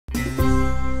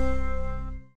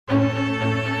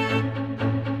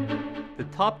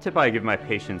top tip I give my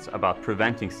patients about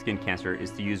preventing skin cancer is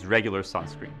to use regular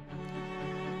sunscreen.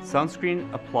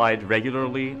 Sunscreen applied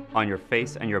regularly on your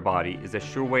face and your body is a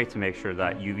sure way to make sure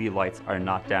that UV lights are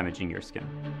not damaging your skin.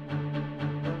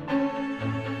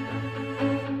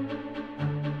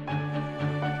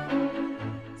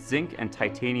 Zinc and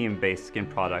titanium-based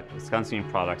sunscreen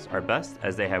products are best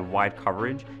as they have wide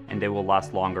coverage and they will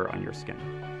last longer on your skin.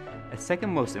 A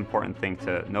second most important thing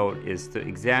to note is to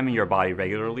examine your body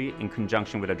regularly in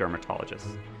conjunction with a dermatologist.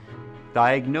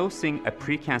 Diagnosing a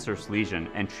precancerous lesion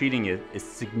and treating it is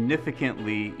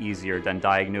significantly easier than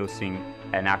diagnosing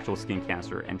an actual skin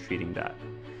cancer and treating that.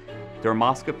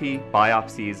 Dermoscopy,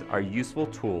 biopsies are useful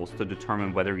tools to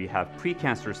determine whether you have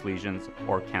precancerous lesions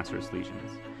or cancerous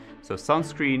lesions. So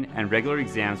sunscreen and regular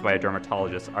exams by a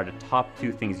dermatologist are the top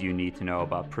two things you need to know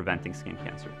about preventing skin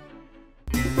cancer.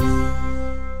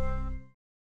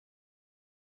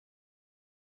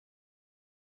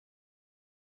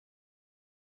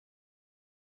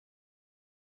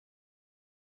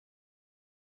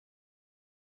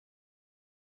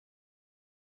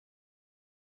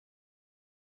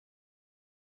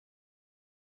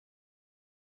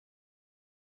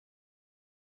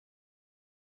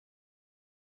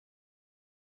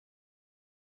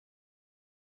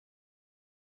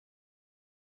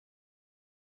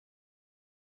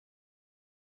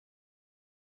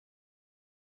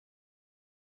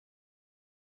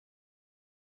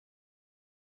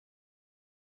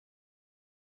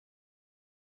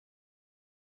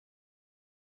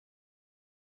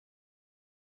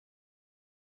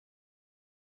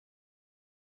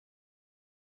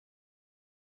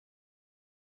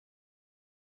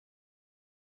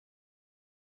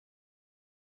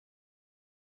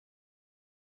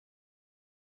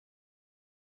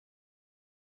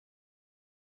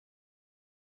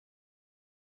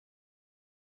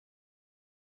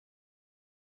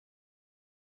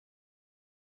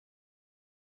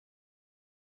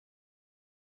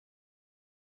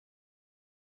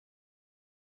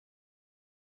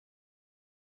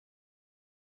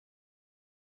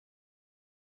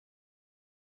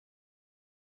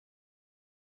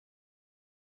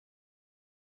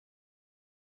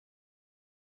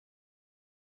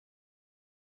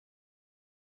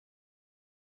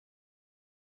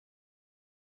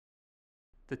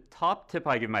 The top tip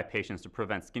I give my patients to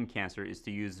prevent skin cancer is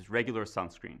to use regular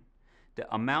sunscreen.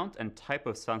 The amount and type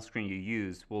of sunscreen you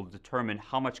use will determine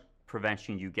how much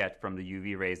prevention you get from the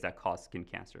UV rays that cause skin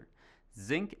cancer.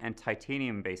 Zinc and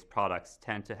titanium-based products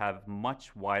tend to have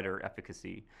much wider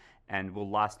efficacy and will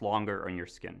last longer on your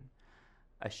skin.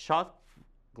 A shot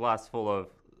glass full of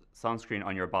sunscreen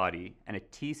on your body and a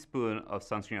teaspoon of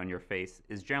sunscreen on your face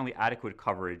is generally adequate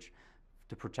coverage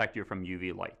to protect you from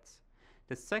UV lights.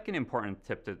 The second important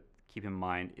tip to keep in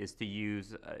mind is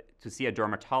to see a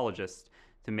dermatologist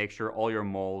to make sure all your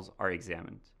moles are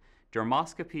examined.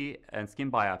 Dermoscopy and skin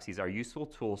biopsies are useful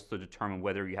tools to determine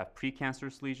whether you have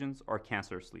precancerous lesions or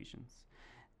cancerous lesions.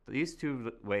 These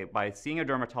two, by seeing a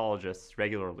dermatologist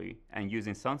regularly and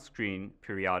using sunscreen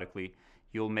periodically,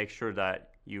 you'll make sure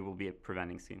that you will be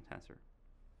preventing skin cancer.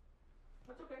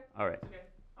 That's okay. All right. That's okay.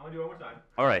 I'm gonna do it one more time.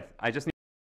 All right. I just need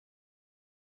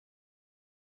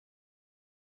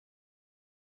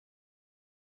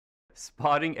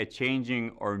Spotting a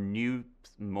changing or new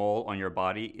mole on your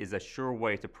body is a sure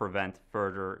way to prevent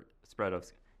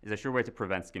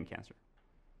skin cancer.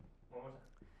 One more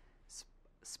time.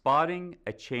 Spotting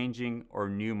a changing or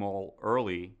new mole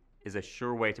early is a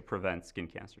sure way to prevent skin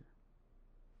cancer.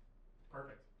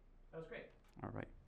 Perfect. That was great. All right.